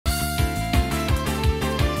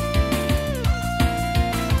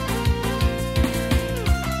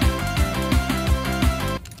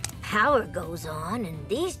power goes on and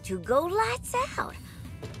these two go lights out.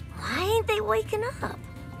 Why ain't they waking up?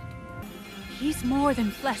 He's more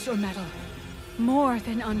than flesh or metal. More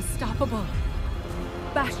than unstoppable.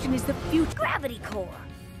 Bastion is the future. Gravity core.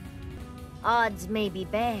 Odds may be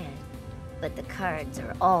bad, but the cards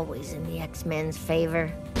are always in the X-Men's favor.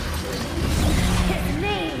 His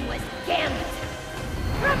name was Gambit.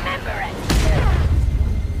 Remember it!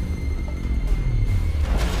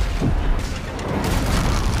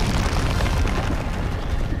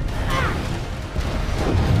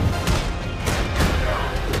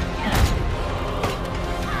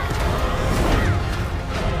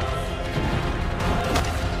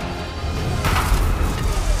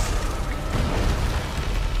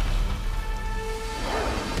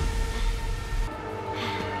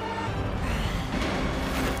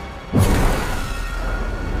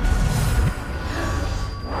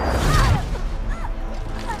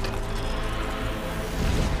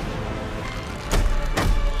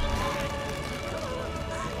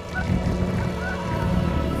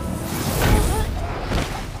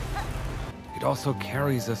 It also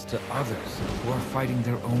carries us to others who are fighting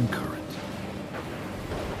their own current.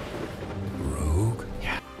 Rogue?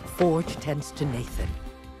 Yeah. Forge tends to Nathan.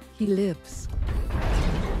 He lives.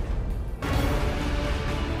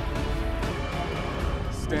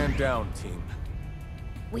 Stand down, team.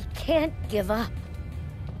 We can't give up.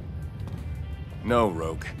 No,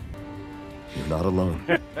 Rogue. You're not alone.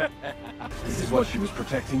 This is what she was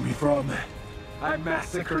protecting me from. I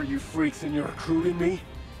massacre you freaks and you're recruiting me?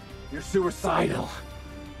 You're suicidal.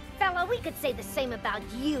 Fella, we could say the same about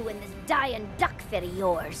you and this dying duck fit of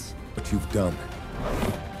yours. What you've done.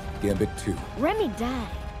 Gambit too. Remy died,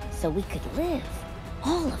 so we could live.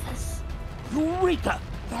 All of us. Eureka!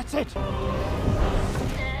 That's it!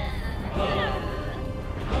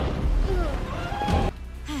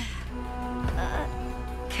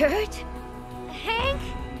 Kurt? Hank?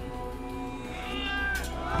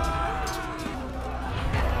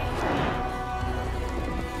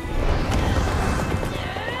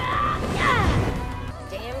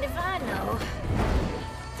 Damned if I know.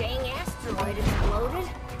 Dang asteroid exploded.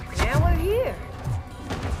 Now we're here.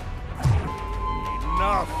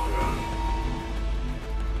 Enough!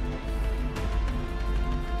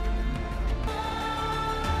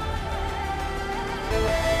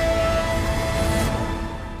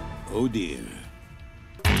 Oh dear.